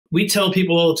we tell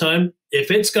people all the time,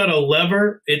 if it's got a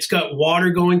lever, it's got water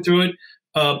going through it,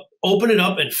 open it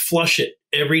up and flush it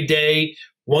every day,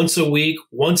 once a week,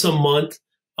 once a month.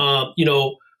 You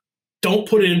know, don't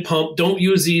put it in pump. Don't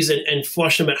use these and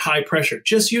flush them at high pressure.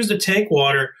 Just use the tank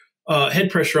water, head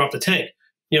pressure off the tank.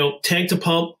 You know, tank to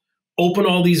pump, open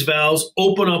all these valves,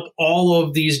 open up all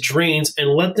of these drains and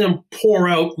let them pour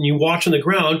out, and you watch on the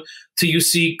ground till you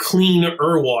see cleaner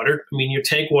water. I mean, your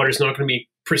tank water is not going to be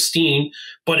pristine,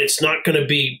 but it's not going to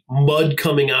be mud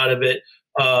coming out of it.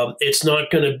 It's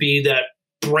not going to be that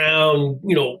brown,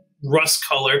 you know, rust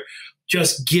color.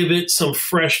 Just give it some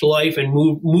fresh life and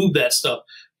move that stuff.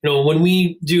 You know, when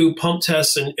we do pump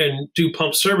tests and do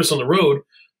pump service on the road,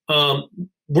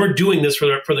 we're doing this for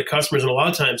the customers, and a lot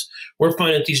of times we're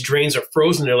finding that these drains are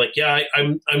frozen. They're like, yeah,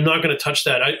 I'm not going to touch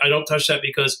that. I don't touch that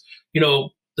because, you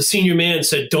know, the senior man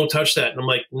said don't touch that, and I'm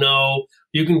like, no,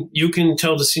 you can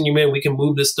tell the senior man we can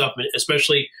move this stuff,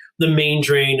 especially the main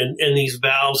drain and these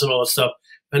valves and all that stuff,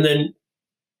 and then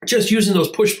just using those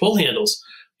push-pull handles.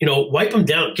 You know, wipe them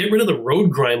down. Get rid of the road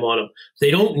grime on them.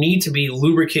 They don't need to be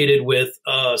lubricated with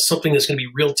something that's going to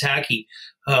be real tacky.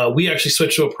 We actually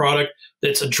switched to a product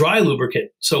that's a dry lubricant.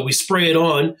 So we spray it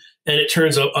on, and it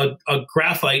turns a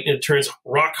graphite, and it turns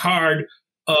rock hard,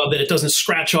 that it doesn't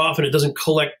scratch off and it doesn't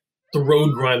collect the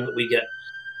road grime that we get.